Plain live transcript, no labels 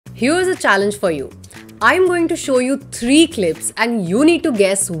Here's a challenge for you. I'm going to show you 3 clips and you need to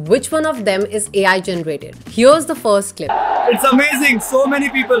guess which one of them is AI generated. Here's the first clip. It's amazing. So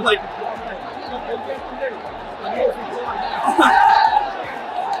many people like.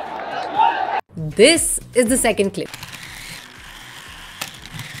 This is the second clip.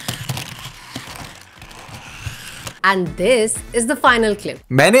 And this is the final clip.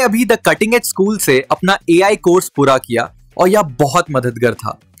 मैंने अभी the cutting edge school से अपना AI course पूरा किया और यह बहुत मददगार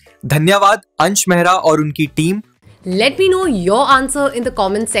था। धन्यवाद अंश मेहरा और उनकी team. Let me know your answer in the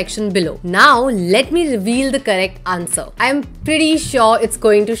comment section below. Now, let me reveal the correct answer. I'm pretty sure it's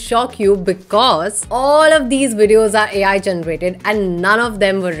going to shock you because all of these videos are AI generated and none of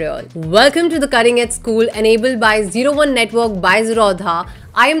them were real. Welcome to the Cutting Edge School enabled by 01 Network by Zerodha.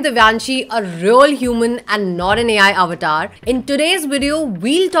 I am Divyanshi, a real human and not an AI avatar. In today's video,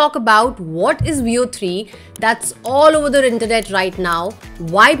 we'll talk about what is Veo 3 that's all over the internet right now,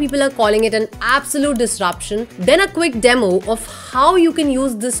 why people are calling it an absolute disruption, then a quick demo of how you can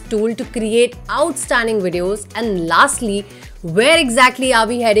use this tool to create outstanding videos, and lastly, where exactly are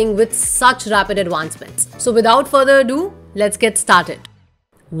we heading with such rapid advancements. So without further ado, let's get started.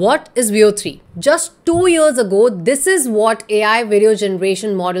 What is Veo 3? Just 2 years ago, this is what AI video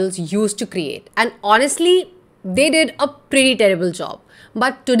generation models used to create. And honestly, they did a pretty terrible job.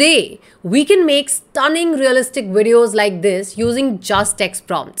 But today, we can make stunning realistic videos like this using just text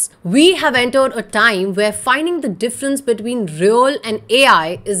prompts. We have entered a time where finding the difference between real and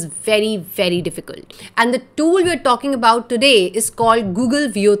AI is very, very difficult. And the tool we're talking about today is called Google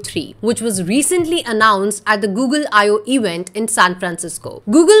Veo 3, which was recently announced at the Google I/O event in San Francisco.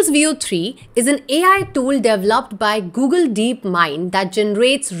 Google's Veo 3 is an AI tool developed by Google DeepMind that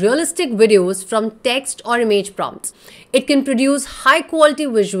generates realistic videos from text or image prompts. It can produce high-quality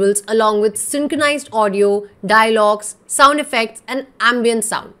visuals along with synchronized audio, dialogues, sound effects, and ambient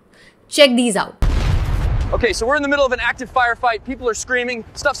sound. Check these out. Okay, so we're in the middle of an active firefight. People are screaming,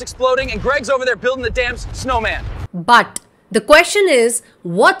 stuff's exploding, and Greg's over there building the damn snowman. But the question is,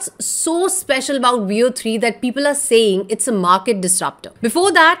 what's so special about Veo 3 that people are saying it's a market disruptor?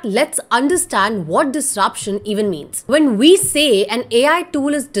 Before that, let's understand what disruption even means. When we say an AI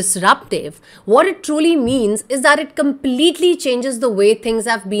tool is disruptive, what it truly means is that it completely changes the way things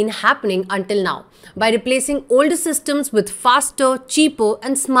have been happening until now by replacing older systems with faster, cheaper,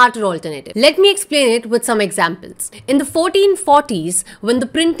 and smarter alternatives. Let me explain it with some examples. In the 1440s, when the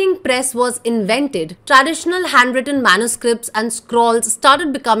printing press was invented, traditional handwritten manuscripts and scrolls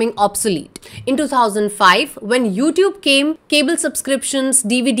started becoming obsolete. In 2005, when YouTube came, cable subscriptions,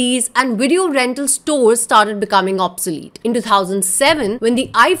 DVDs, and video rental stores started becoming obsolete. In 2007, when the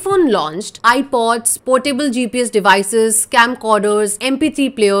iPhone launched, iPods, portable GPS devices, camcorders,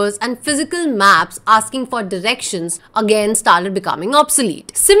 MP3 players, and physical maps asking for directions again started becoming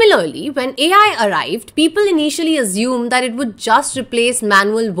obsolete. Similarly, when AI arrived, people initially assumed that it would just replace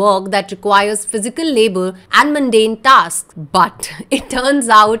manual work that requires physical labor and mundane tasks. But it turns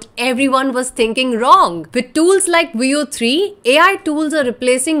out everyone was thinking wrong. With tools like Veo 3, AI tools are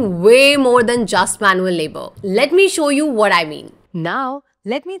replacing way more than just manual labor. Let me show you what I mean. Now,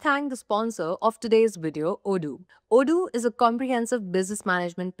 let me thank the sponsor of today's video, Odoo. Odoo is a comprehensive business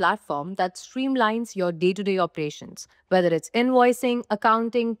management platform that streamlines your day-to-day operations. Whether it's invoicing,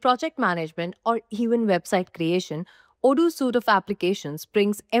 accounting, project management, or even website creation, Odoo's suite of applications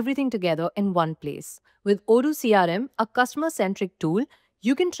brings everything together in one place. With Odoo CRM, a customer-centric tool,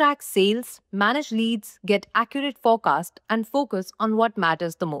 you can track sales, manage leads, get accurate forecast, and focus on what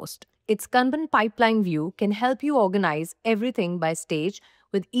matters the most. Its Kanban pipeline view can help you organize everything by stage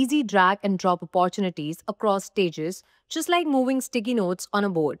with easy drag and drop opportunities across stages, just like moving sticky notes on a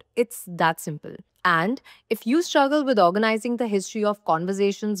board. It's that simple. And if you struggle with organizing the history of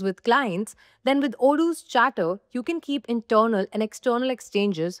conversations with clients, then with Odoo's Chatter, you can keep internal and external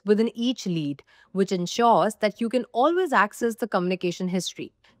exchanges within each lead, which ensures that you can always access the communication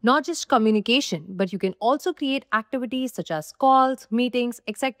history. Not just communication, but you can also create activities such as calls, meetings,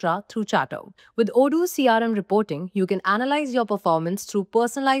 etc. through Chatter. With Odoo CRM reporting, you can analyze your performance through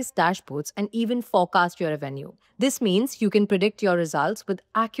personalized dashboards and even forecast your revenue. This means you can predict your results with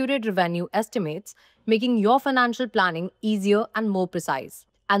accurate revenue estimates, making your financial planning easier and more precise.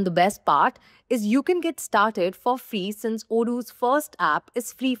 And the best part is you can get started for free since Odoo's first app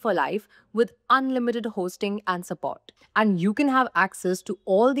is free for life with unlimited hosting and support. and you can have access to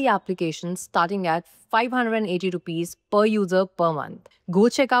all the applications starting at 580 rupees per user per month. Go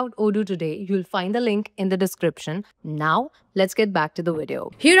check out Odoo today. You'll find the link in the description. Now, let's get back to the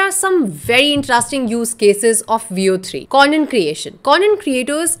video. Here are some very interesting use cases of Veo 3. Content creation. Content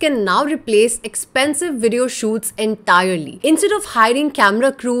creators can now replace expensive video shoots entirely. Instead of hiring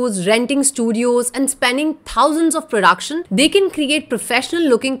camera crews, renting studios, and spending thousands of production, they can create professional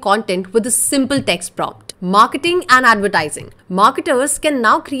looking content with a simple text prompt. Marketing and advertising. Marketers can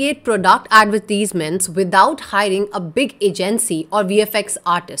now create product advertisements without hiring a big agency or VFX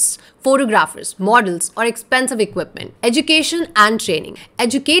artists, photographers, models, or expensive equipment. Education and training.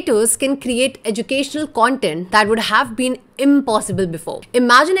 Educators can create educational content that would have been impossible before.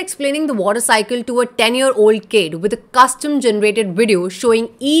 Imagine explaining the water cycle to a 10-year-old kid with a custom generated video showing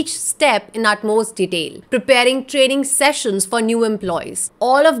each step in utmost detail, preparing training sessions for new employees.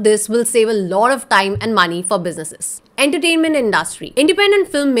 All of this will save a lot of time and money for businesses. Entertainment industry.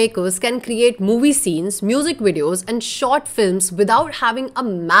 Independent filmmakers can create movie scenes, music videos, and short films without having a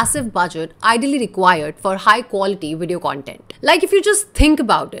massive budget ideally required for high quality video content. Like if you just think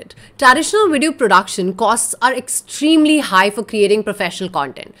about it, traditional video production costs are extremely high for creating professional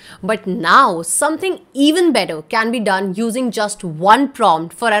content. But now something even better can be done using just one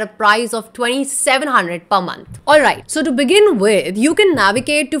prompt for at a price of 2,700 per month. Alright, so to begin with, you can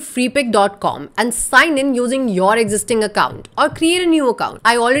navigate to freepik.com and sign in using your existing account or create a new account.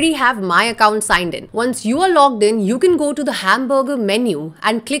 I already have my account signed in. Once you are logged in, you can go to the hamburger menu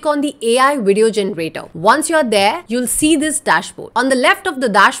and click on the AI video generator. Once you are there, you'll see this dashboard. On the left of the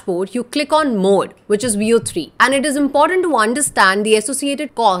dashboard, you click on mode, which is Veo 3, and it is important to understand the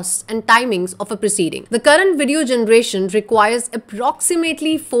associated costs and timings of a proceeding. The current video generation requires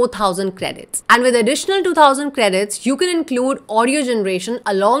approximately 4,000 credits, and with additional 2,000 credits, you can include audio generation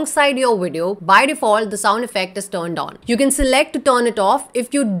alongside your video. By default, the sound effect is turned on. You can select to turn it off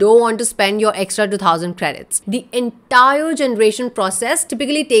if you don't want to spend your extra 2,000 credits. The entire generation process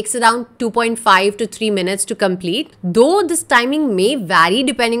typically takes around 2.5 to 3 minutes to complete. Though this timing may vary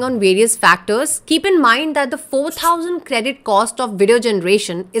depending on various factors, keep in mind that the 4,000 credit cost of video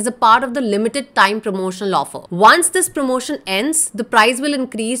generation is a part of the limited time promotional offer. Once this promotion ends, the price will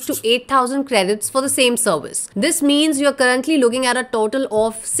increase to 8,000 credits for the same service. This means you are currently looking at a total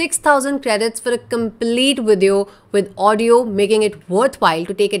of 6,000 credits for a complete video with audio, making it worthwhile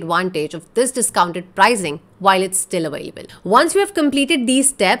to take advantage of this discounted pricing while it's still available. Once you have completed these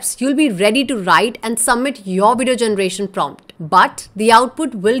steps, you'll be ready to write and submit your video generation prompt. But the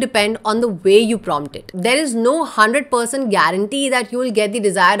output will depend on the way you prompt it. There is no 100% guarantee that you will get the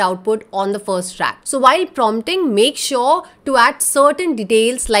desired output on the first track. So while prompting, make sure to add certain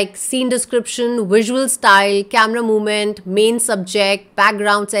details like scene description, visual style, camera movement, main subject,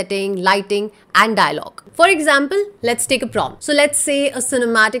 background setting, lighting, and dialogue. For example, let's take a prompt. So let's say a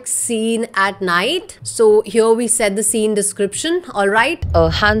cinematic scene at night. So here we set the scene description, alright. A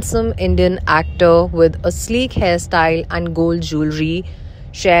handsome Indian actor with a sleek hairstyle and gold jewelry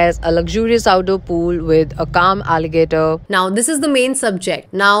shares a luxurious outdoor pool with a calm alligator. Now this is the main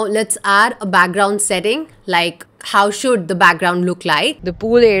subject. Now let's add a background setting, like how should the background look like? The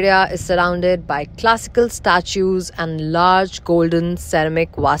pool area is surrounded by classical statues and large golden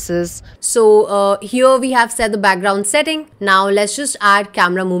ceramic vases. So here we have set the background setting. Now let's just add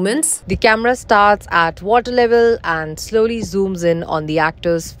camera movements. The camera starts at water level and slowly zooms in on the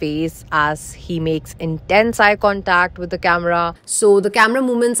actor's face as he makes intense eye contact with the camera. So the camera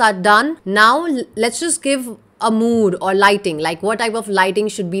movements are done. Now let's just give a mood or lighting, like what type of lighting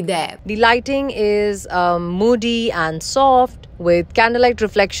should be there. The lighting is moody and soft with candlelight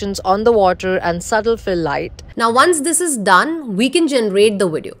reflections on the water and subtle fill light. Now once this is done, we can generate the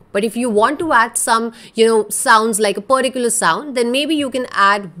video. But if you want to add some, sounds like a particular sound, then maybe you can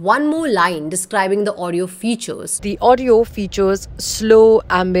add one more line describing the audio features. The audio features slow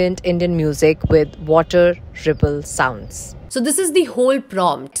ambient Indian music with water ripple sounds. So this is the whole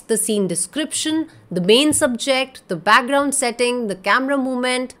prompt: the scene description, the main subject, the background setting, the camera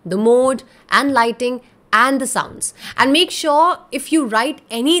movement, the mode and lighting, and the sounds. And make sure if you write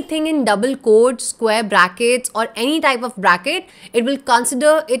anything in double quotes, square brackets, or any type of bracket, it will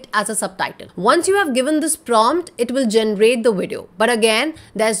consider it as a subtitle. Once you have given this prompt, it will generate the video. But again,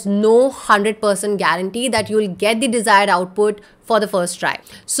 there's no 100% guarantee that you will get the desired output for the first try.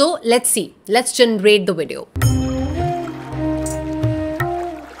 So let's see. Let's generate the video.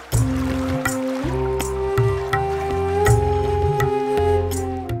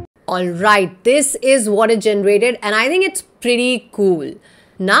 Alright, this is what it generated, and I think it's pretty cool.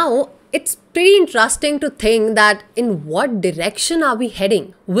 Now, it's pretty interesting to think that in what direction are we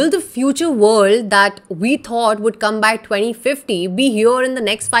heading? Will the future world that we thought would come by 2050 be here in the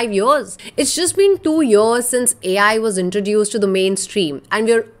next 5 years? It's just been 2 years since AI was introduced to the mainstream and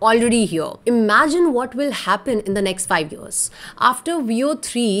we're already here. Imagine what will happen in the next 5 years. After Veo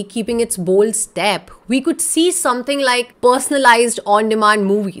 3 keeping its bold step, we could see something like personalized on-demand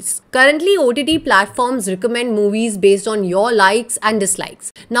movies. Currently, OTT platforms recommend movies based on your likes and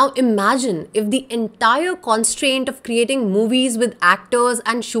dislikes. Now imagine if the entire constraint of creating movies with actors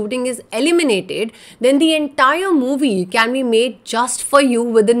and shooting is eliminated, then the entire movie can be made just for you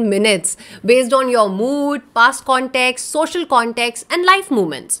within minutes based on your mood, past context, social context, and life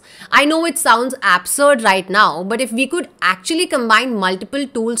moments. I know it sounds absurd right now, but if we could actually combine multiple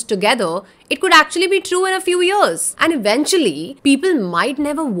tools together, it could actually be true in a few years. And eventually, people might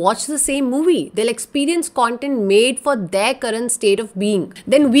never watch the same movie. They'll experience content made for their current state of being.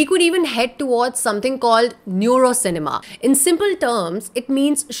 Then we could even head towards something called Neurocinema. In simple terms, it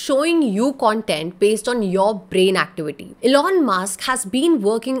means showing you content based on your brain activity. Elon Musk has been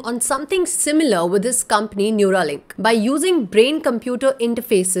working on something similar with his company Neuralink. By using brain-computer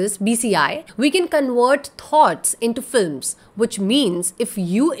interfaces, BCI, we can convert thoughts into films, which means if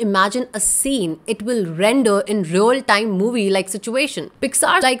you imagine a scene, it will render in real-time movie-like situation.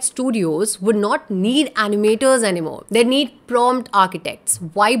 Pixar-like studios would not need animators anymore. They need prompt architects,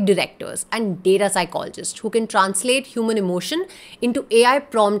 vibe directors, and data psychologists who can translate human emotion into AI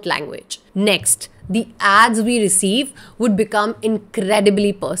prompt language. Next, the ads we receive would become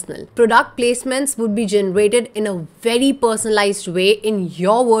incredibly personal. Product placements would be generated in a very personalized way in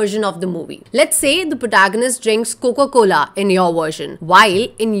your version of the movie. Let's say the protagonist drinks Coca-Cola in your version, while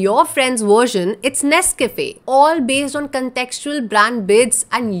in your friend's version, it's Nescafe, all based on contextual brand bids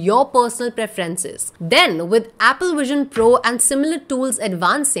and your personal preferences. Then, with Apple Vision Pro and similar tools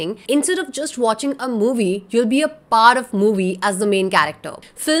advancing, instead of just watching a movie, you'll be a part of movie as the main character.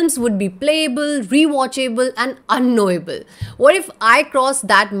 Films would be playable, rewatchable, and unknowable. What if I crossed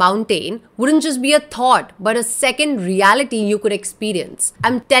that mountain wouldn't just be a thought, but a second reality you could experience?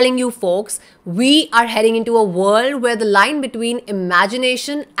 I'm telling you folks, we are heading into a world where the line between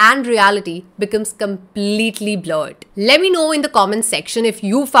imagination and reality becomes completely blurred. Let me know in the comments section if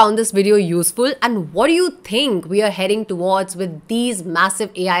you found this video useful and what do you think we are heading towards with these massive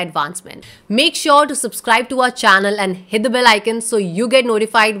AI advancements. Make sure to subscribe to our channel and hit the bell icon so you get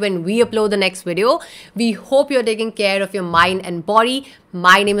notified when we upload the next video. We hope you're taking care of your mind and body.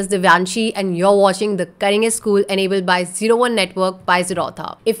 My name is Divyanshi and you're watching the Cutting-Edge School enabled by 01 Network by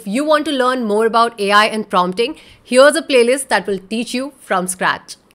Zerodha. If you want to learn more about AI and prompting, here's a playlist that will teach you from scratch.